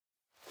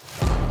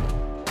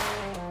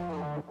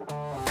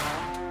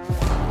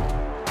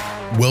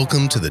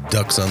Welcome to the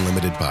Ducks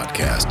Unlimited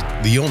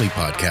podcast, the only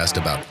podcast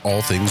about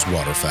all things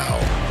waterfowl.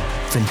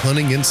 From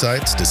hunting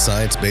insights to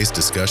science-based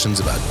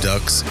discussions about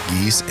ducks,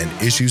 geese, and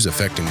issues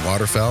affecting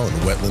waterfowl and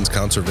wetlands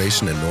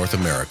conservation in North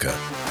America,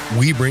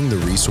 we bring the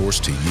resource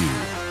to you.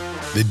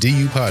 The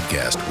DU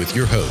Podcast with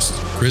your hosts,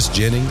 Chris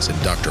Jennings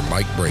and Dr.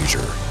 Mike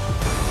Brazier.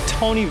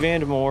 Tony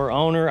Vandemore,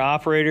 owner,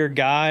 operator,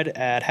 guide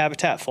at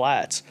Habitat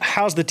Flats.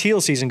 How's the teal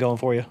season going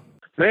for you?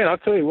 Man, I'll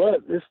tell you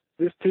what, this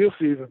teal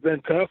season's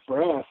been tough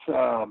for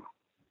us.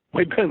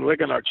 We've been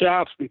licking our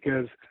chops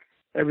because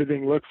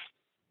everything looks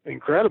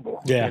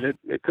incredible. Yeah. And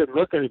it couldn't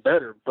look any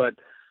better. But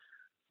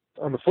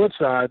on the flip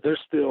side, there's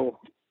still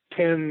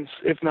tens,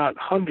 if not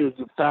hundreds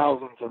of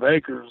thousands of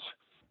acres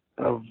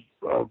of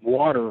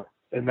water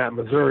in that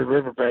Missouri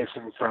River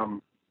basin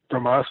from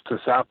us to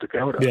South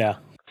Dakota. Yeah.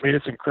 I mean,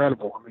 it's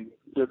incredible. I mean,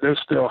 there's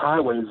still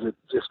highways that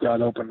just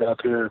got opened up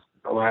here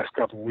the last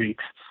couple of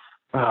weeks.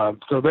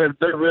 So they're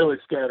really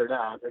scattered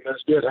out, and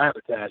there's good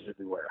habitat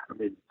everywhere. I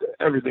mean,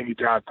 everything you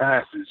drive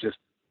past is just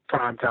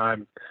prime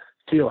time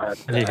teal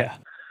habitat. Yeah.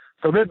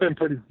 So they've been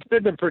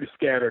pretty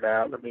scattered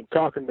out. I mean,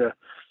 talking to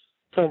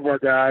some of our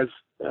guys,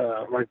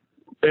 like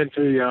Ben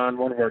Fillon,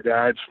 one of our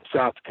guides from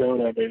South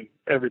Dakota, I mean,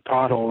 every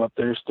pothole up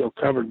there is still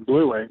covered in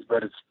blue wings,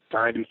 but it's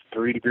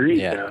 93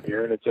 degrees down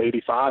here, and it's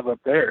 85 up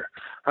there.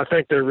 I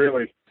think they're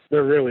really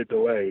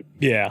delayed.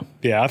 Yeah.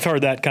 I've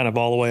heard that kind of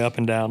all the way up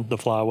and down the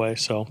flyway.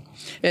 So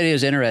it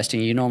is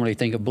interesting. You normally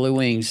think of blue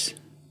wings.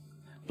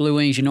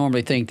 You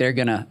normally think they're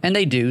gonna, and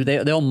they do.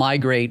 They'll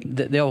migrate.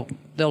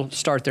 They'll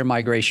start their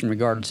migration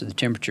regardless of the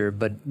temperature.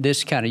 But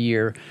this kind of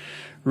year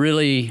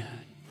really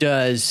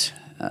does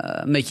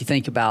make you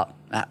think about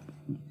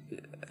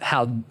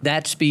how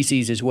that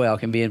species as well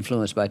can be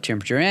influenced by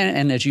temperature.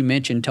 And as you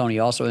mentioned, Tony,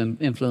 also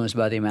influenced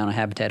by the amount of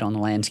habitat on the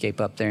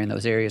landscape up there in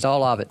those areas.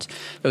 All of it,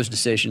 those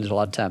decisions a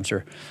lot of times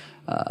are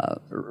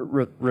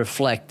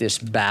reflect this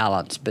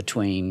balance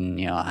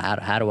between,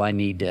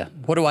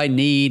 what do I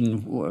need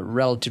and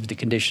relative to the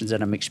conditions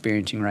that I'm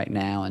experiencing right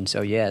now. And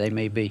so, they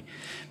may be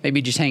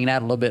just hanging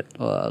out a little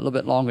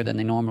bit longer than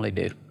they normally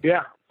do.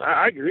 Yeah,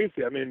 I agree with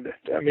you. I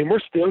mean, we're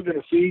still going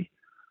to see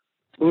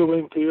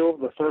blue-winged teal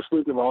the first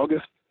week of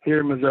August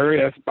here in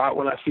Missouri. That's about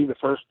when I see the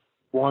first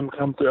one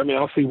come through. I mean,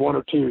 I'll see one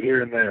or two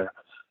here and there.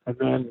 And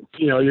then,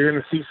 you're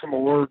going to see some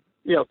more,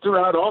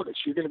 throughout August,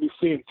 you're going to be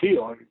seeing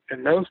teal.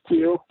 And those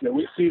teal that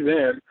we see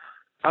then,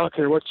 I don't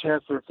care what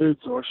chance for a food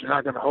source, you're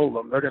not going to hold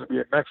them. They're going to be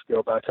in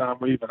Mexico by the time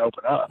we even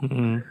open up.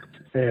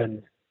 Mm-hmm.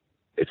 And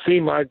it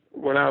seemed like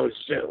when I was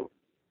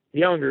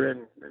younger,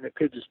 and it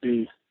could just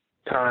be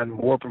time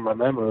warping my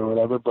memory or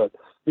whatever, but,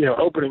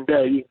 opening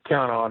day, you can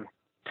count on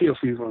teal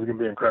season was going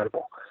to be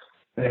incredible.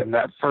 And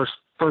that first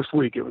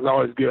week, it was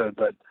always good.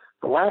 But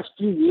the last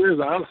few years,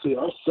 honestly,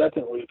 our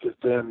second week has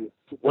been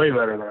way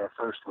better than our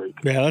first week.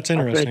 Yeah, that's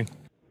interesting.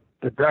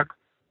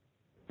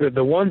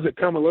 The ones that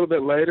come a little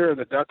bit later,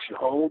 the ducks you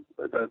hold,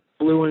 the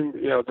blue-wing,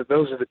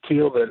 those are the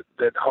teal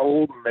that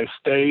hold and they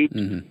stayed,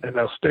 and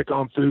they'll stick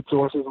on food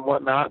sources and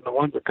whatnot. And the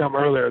ones that come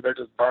earlier, they're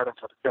just burning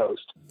for the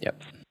coast.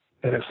 Yep.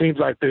 And it seems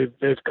like they've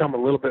come a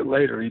little bit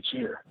later each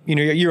year.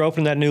 You're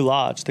opening that new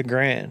lodge, the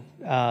Grand.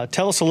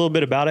 Tell us a little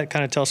bit about it.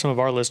 Kind of tell some of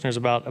our listeners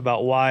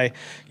about why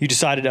you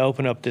decided to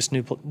open up this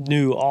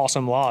new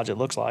awesome lodge. It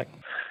looks like.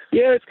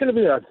 Yeah, it's going to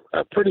be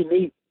a pretty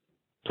neat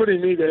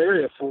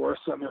area for us.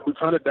 I mean, we've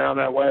hunted down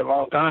that way a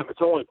long time.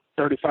 It's only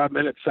 35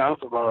 minutes south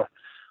of our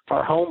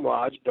home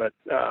lodge, but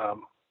there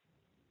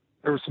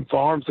were some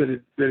farms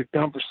that had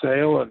come for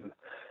sale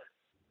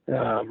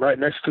and right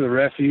next to the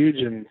refuge,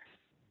 and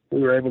we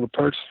were able to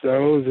purchase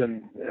those,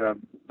 and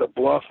the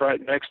bluff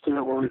right next to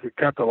it where we could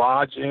cut the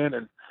lodge in.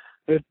 And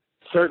it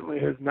certainly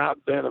has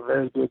not been a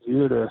very good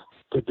year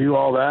to do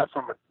all that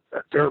from a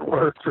dirt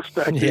work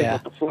perspective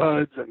with the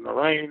floods and the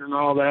rain and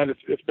all that.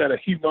 It's been a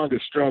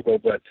humongous struggle,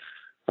 but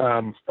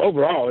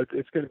overall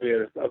it's going to be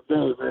a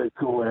very, very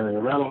cool area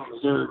right on the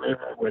Missouri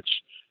River, which,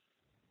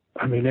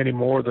 I mean,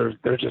 anymore there's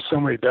just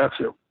so many ducks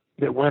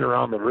that winter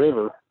on the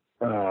river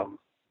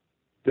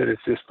that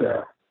it's just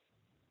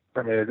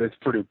it's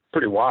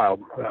pretty wild.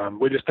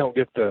 We just don't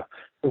get the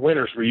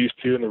winters we're used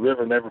to, and the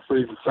river never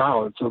freezes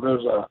solid. So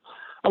there's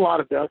a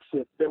lot of ducks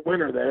that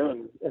winter there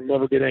and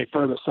never get any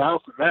further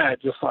south than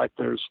that, just like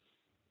there's,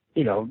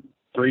 300,000,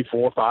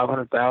 400,000,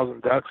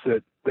 500,000 ducks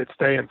that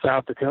stay in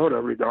South Dakota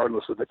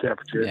regardless of the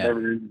temperature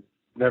and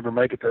never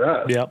make it to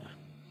us. Yep.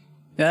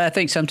 Yeah, I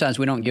think sometimes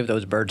we don't give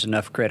those birds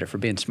enough credit for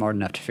being smart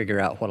enough to figure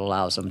out what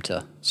allows them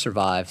to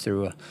survive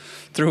through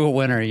a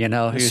winter.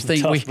 I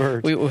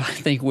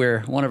think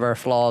one of our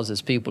flaws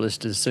as people is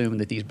to assume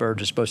that these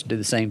birds are supposed to do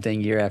the same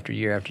thing year after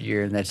year after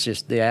year, and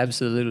they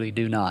absolutely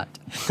do not.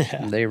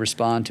 Yeah. They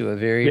respond to a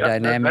very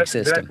dynamic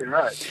system. Exactly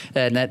right.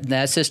 And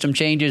that system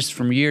changes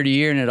from year to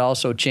year, and it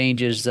also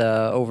changes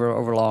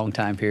over long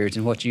time periods.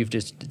 And what you've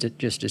just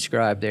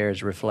described there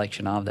is a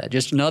reflection of that,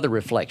 just another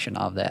reflection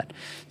of that.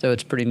 So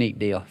it's a pretty neat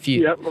deal.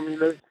 Yep, I mean,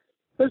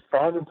 there's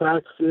farming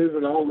practices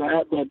and all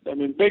that, but I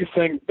mean, biggest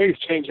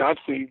change I've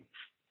seen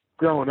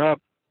growing up,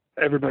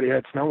 everybody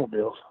had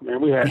snowmobiles. I mean,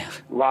 we had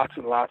lots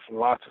and lots and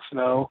lots of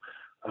snow.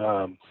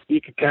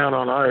 You could count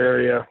on our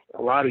area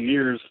a lot of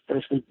years.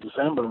 First week of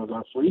December was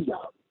our freeze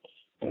out,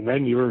 and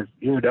then you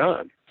were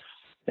done.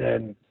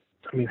 And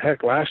I mean,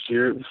 heck, last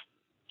year it was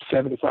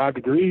 75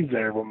 degrees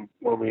there when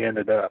we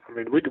ended up. I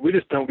mean, we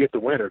just don't get the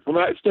winters. We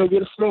might still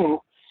get a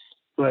snow,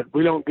 but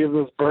we don't give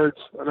those birds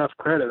enough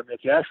credit. I mean,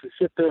 if you actually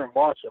sit there and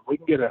watch them, we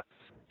can get a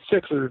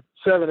 6 or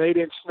 7, 8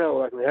 inch snow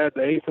like we had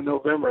the 8th of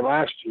November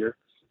last year,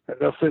 and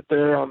they'll sit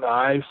there on the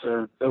ice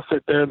or they'll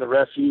sit there in the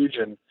refuge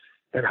and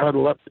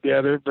huddle up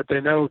together, but they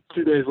know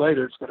 2 days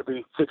later it's going to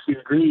be 60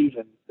 degrees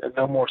and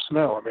no more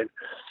snow. I mean,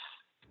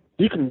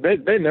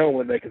 they know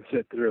when they can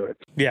sit through it.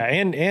 Yeah,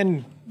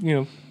 and you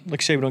know,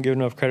 like I say, we don't give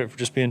enough credit for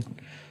just being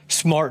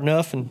smart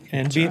enough and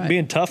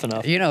being tough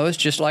enough. You know, it's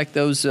just like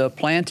those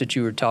plants that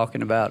you were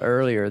talking about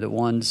earlier, the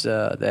ones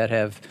that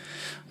have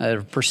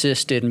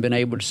persisted and been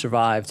able to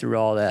survive through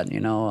all that. You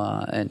know,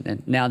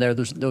 and now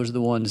those are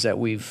the ones that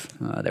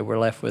that we're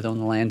left with on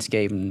the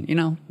landscape. And you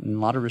know, in a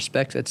lot of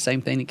respects, that's the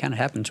same thing that kind of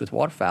happens with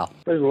waterfowl.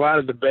 There's a lot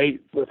of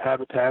debate with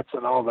habitats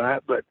and all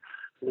that, but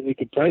I mean, you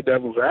could play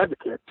devil's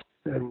advocate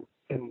and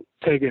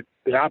take it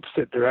the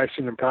opposite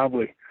direction and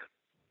probably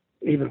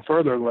even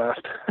further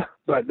left.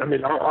 But I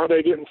mean, are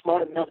they getting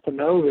smart enough to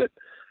know that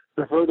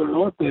the further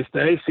north they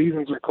stay,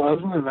 seasons are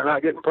closing and they're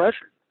not getting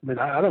pressured? I mean,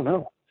 I don't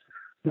know.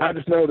 I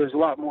just know there's a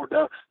lot more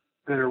ducks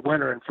that are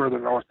wintering further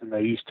north than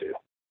they used to.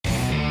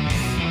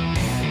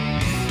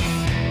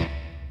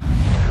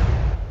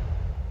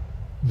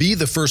 Be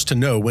the first to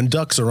know when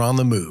ducks are on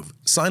the move.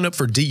 Sign up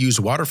for DU's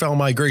waterfowl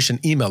migration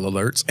email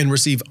alerts and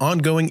receive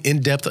ongoing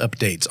in-depth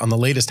updates on the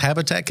latest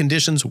habitat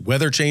conditions,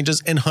 weather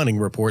changes, and hunting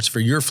reports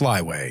for your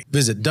flyway.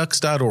 Visit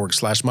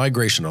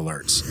ducks.org/migration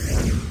alerts.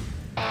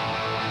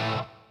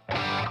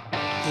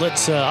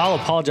 I'll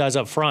apologize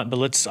up front, but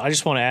I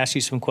just want to ask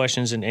you some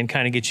questions and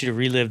kind of get you to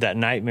relive that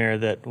nightmare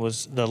that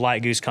was the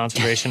Light Goose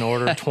Conservation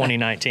Order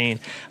 2019.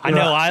 I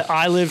know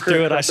I lived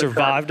through it. I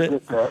survived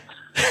it.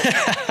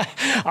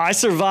 I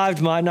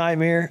survived my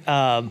nightmare,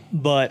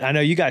 but I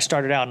know you guys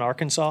started out in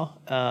Arkansas,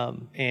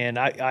 and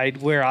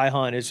where I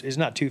hunt is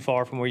not too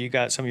far from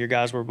where some of your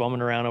guys were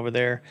bumming around over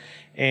there,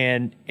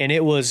 and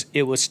it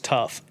was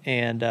tough,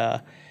 and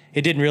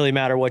it didn't really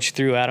matter what you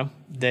threw at them.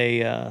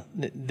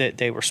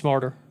 They were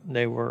smarter.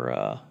 They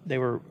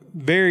were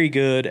very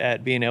good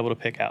at being able to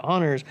pick out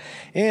hunters,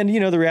 and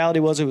you know the reality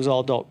was it was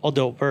all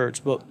adult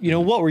birds. But you know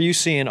what were you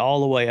seeing all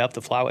the way up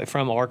the flyway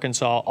from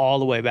Arkansas all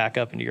the way back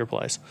up into your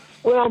place?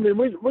 Well, I mean,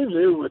 we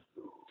knew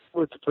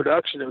with the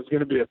production it was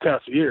going to be a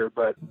tough year,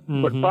 but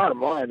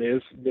bottom line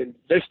is, I mean,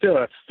 they still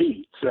have to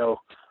feed. So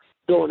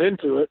going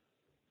into it,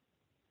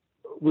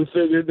 we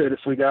figured that if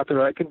we got the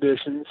right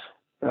conditions,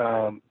 you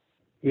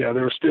know,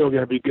 there were still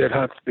going to be good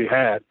hunts to be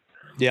had.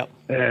 Yep.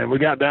 And we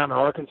got down to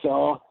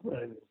Arkansas,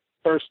 and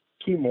first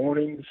 2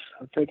 mornings,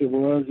 I think it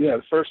was,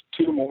 the first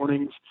 2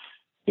 mornings,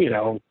 you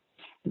know,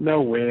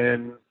 no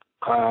wind,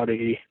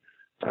 cloudy,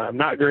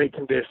 not great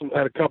conditions.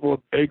 Had a couple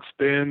of big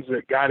spins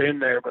that got in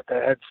there, but they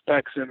had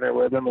specks in there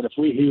with them. And if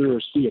we hear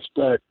or see a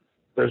speck,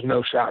 there's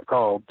no shot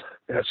called.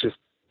 That's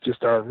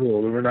just our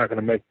rule. We're not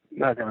going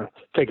to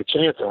take a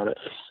chance on it.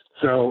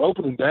 So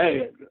opening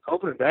day, I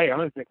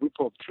don't think we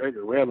pulled the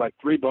trigger. We had like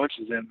 3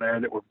 bunches in there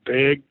that were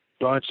big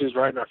bunches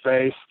right in our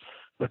face,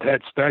 but they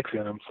had specks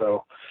in them.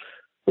 So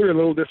we were a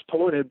little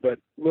disappointed, but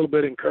a little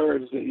bit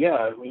encouraged that, you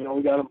know,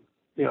 we got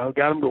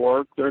them to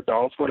work. They're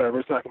adults,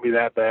 whatever. It's not going to be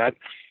that bad.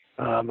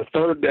 The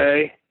third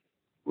day,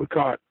 we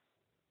caught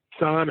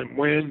sun and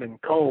wind and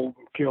cold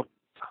and killed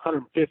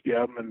 150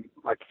 of them in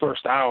like the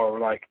first hour. We're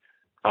like,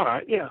 all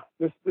right,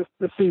 this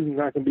season's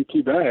not going to be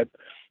too bad as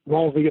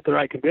long as we get the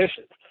right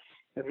conditions.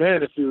 And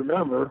then, if you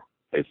remember,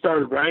 it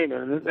started raining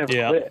and it never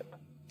quit.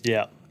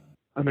 Yeah.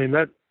 I mean,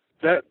 that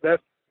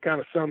kind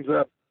of sums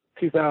up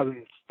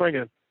spring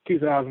of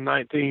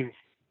 2019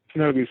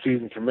 snow goose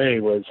season for me.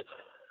 Was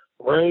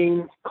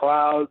rain,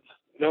 clouds,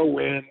 no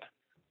wind,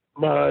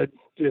 mud,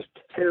 just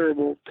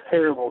terrible,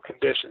 terrible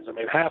conditions. I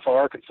mean, half of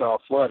Arkansas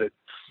flooded.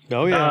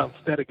 Oh yeah.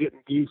 Instead of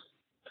getting geese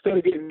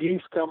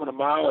coming a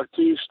mile or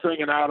 2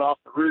 stringing out off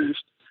the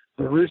roost,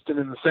 they're roosting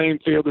in the same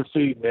field they're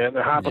feeding in.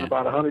 They're hopping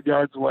about 100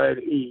 yards away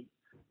to eat.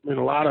 I mean,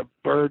 a lot of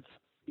birds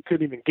you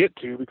couldn't even get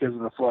to because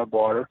of the flood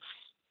water.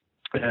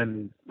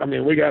 And I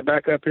mean, we got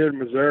back up here to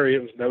Missouri.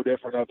 It was no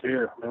different up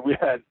here. I mean, we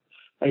had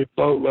a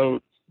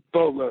boatload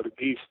of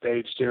geese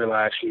staged here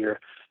last year,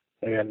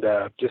 and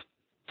just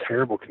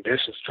terrible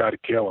conditions to try to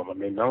kill them. I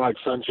mean, not like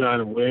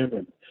sunshine and wind,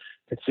 and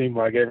it seemed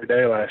like every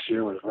day last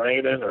year was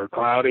raining or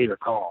cloudy or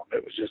calm.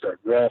 It was just a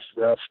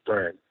rough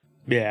spring.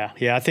 Yeah.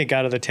 I think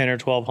out of the 10 or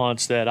 12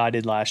 hunts that I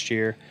did last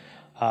year,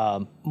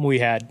 we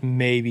had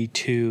maybe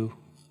 2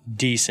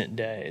 decent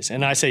days.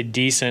 And I say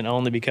decent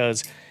only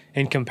because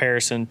in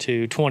comparison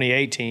to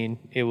 2018,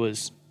 it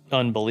was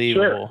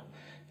unbelievable. Sure.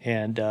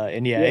 And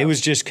it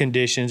was just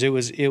conditions. It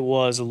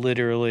was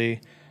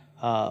literally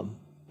a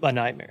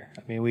nightmare.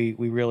 I mean, we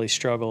really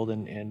struggled,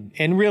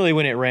 and really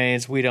when it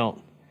rains,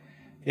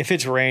 if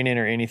it's raining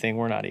or anything,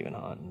 we're not even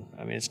hunting.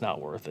 I mean, it's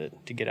not worth it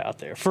to get out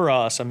there for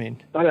us. I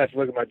mean, I'd have to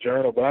look at my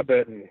journal, but I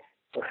bet in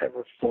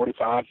for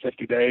 45,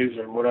 50 days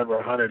or whatever,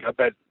 100. I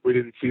bet we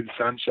didn't see the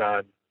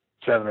sunshine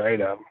 7 or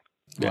 8 of them.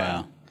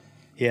 Wow.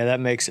 Yeah, that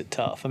makes it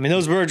tough. I mean,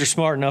 those birds are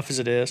smart enough as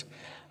it is.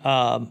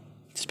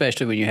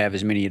 Especially when you have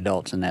as many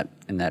adults in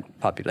that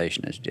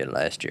population as you did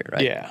last year,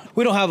 right? Yeah.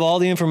 We don't have all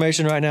the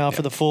information right now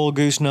for the full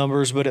goose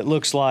numbers, but it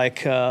looks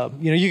like,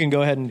 you can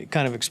go ahead and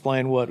kind of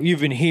explain what you've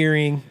been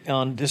hearing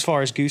on as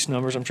far as goose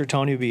numbers. I'm sure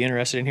Tony would be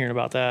interested in hearing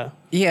about that.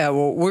 Yeah,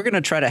 well, we're going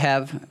to try to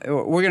have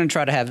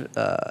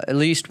at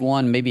least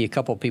one, maybe a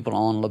couple of people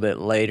on a little bit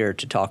later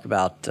to talk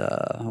about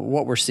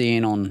what we're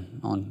seeing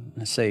on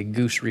let's say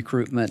goose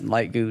recruitment,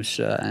 light goose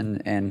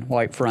and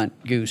white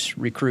front goose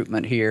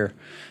recruitment here.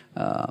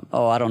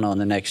 I don't know, in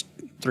the next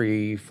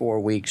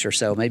 3-4 weeks or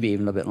so, maybe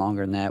even a little bit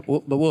longer than that.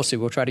 But we'll see.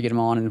 We'll try to get them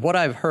on. And what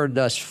I've heard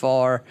thus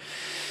far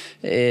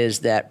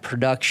is that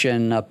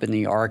production up in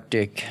the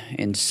Arctic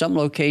in some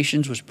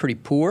locations was pretty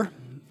poor.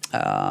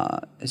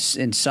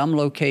 In some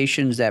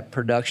locations, that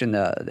production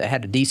they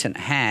had a decent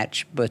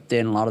hatch, but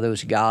then a lot of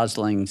those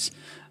goslings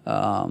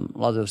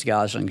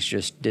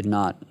just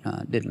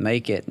didn't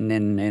make it. And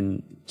then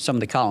in some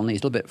of the colonies a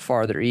little bit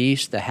farther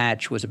east, the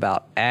hatch was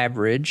about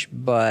average,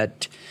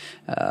 but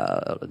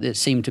it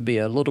seemed to be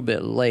a little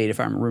bit late. If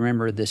I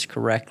remember this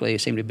correctly,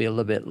 it seemed to be a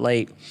little bit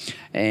late.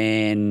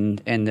 And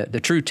the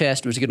true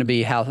test was going to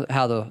be how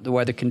the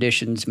weather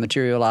conditions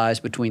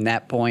materialized between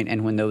that point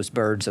and when those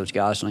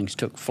goslings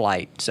took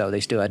flight. So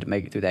they still had to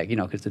make it through that,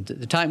 because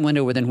the time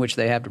window within which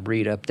they have to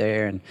breed up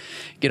there and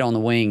get on the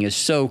wing is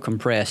so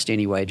compressed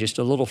anyway. Just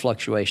a little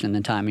fluctuation in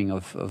the timing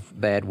of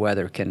bad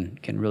weather can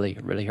really,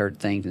 really hurt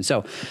things. And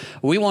so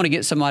we want to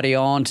get somebody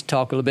on to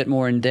talk a little bit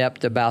more in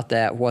depth about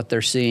that, what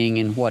they're seeing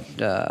and what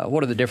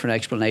are the different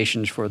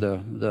explanations for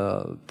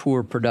the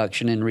poor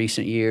production in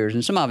recent years.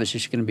 And some of it's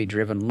just going to be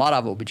driven. A lot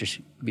of it will just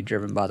be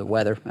driven by the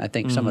weather. I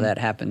think some of that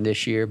happened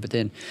this year, but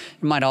then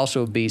there might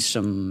also be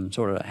some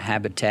sort of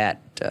habitat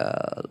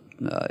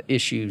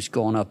issues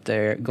going on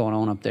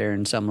up there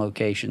in some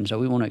locations. So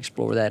we want to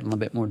explore that in a little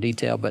bit more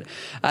detail. But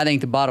I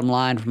think the bottom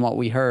line from what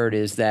we heard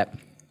is that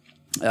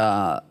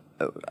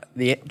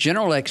the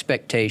general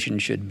expectation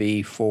should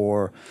be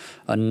for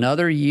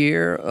another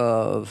year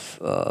of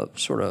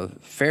sort of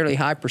fairly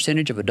high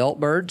percentage of adult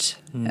birds.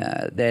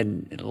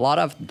 Then a lot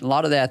of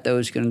that though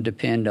is going to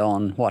depend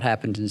on what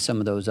happens in some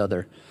of those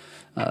other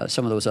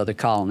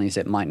colonies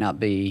that might not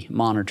be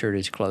monitored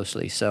as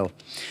closely. So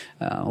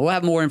we'll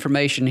have more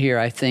information here,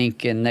 I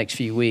think, in the next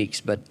few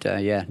weeks. But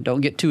don't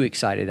get too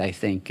excited, I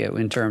think,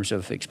 in terms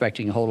of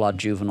expecting a whole lot of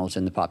juveniles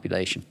in the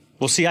population.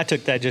 Well, see, I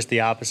took that just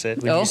the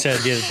opposite. When you said,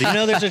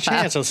 there's a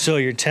chance. So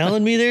you're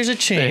telling me there's a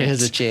chance.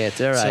 There's a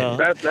chance. All right. So,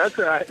 that's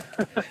right.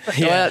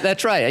 Yeah. Well,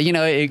 that's right.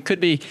 It could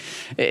be.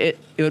 It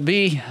would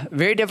be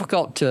very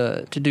difficult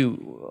to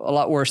do a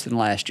lot worse than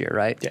last year,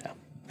 right? Yeah.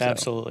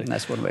 Absolutely. So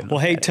that's one way. Well,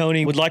 hey,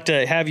 Tony, we'd like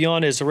to have you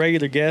on as a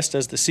regular guest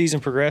as the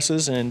season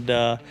progresses, and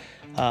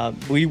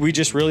we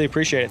just really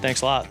appreciate it.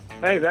 Thanks a lot.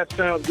 Hey, that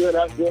sounds good.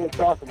 I was really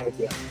talking with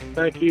you.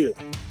 Thank you.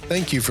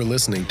 Thank you for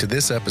listening to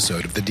this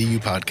episode of the DU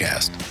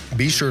Podcast.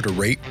 Be sure to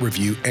rate,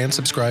 review, and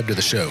subscribe to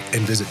the show,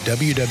 and visit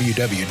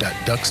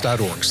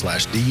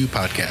www.ducks.org/DU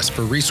Podcast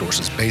for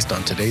resources based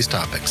on today's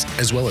topics,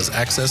 as well as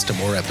access to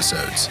more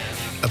episodes.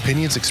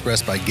 Opinions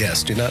expressed by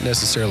guests do not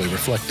necessarily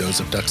reflect those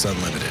of Ducks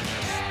Unlimited.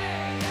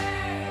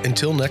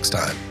 Until next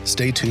time,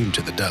 stay tuned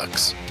to the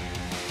Ducks.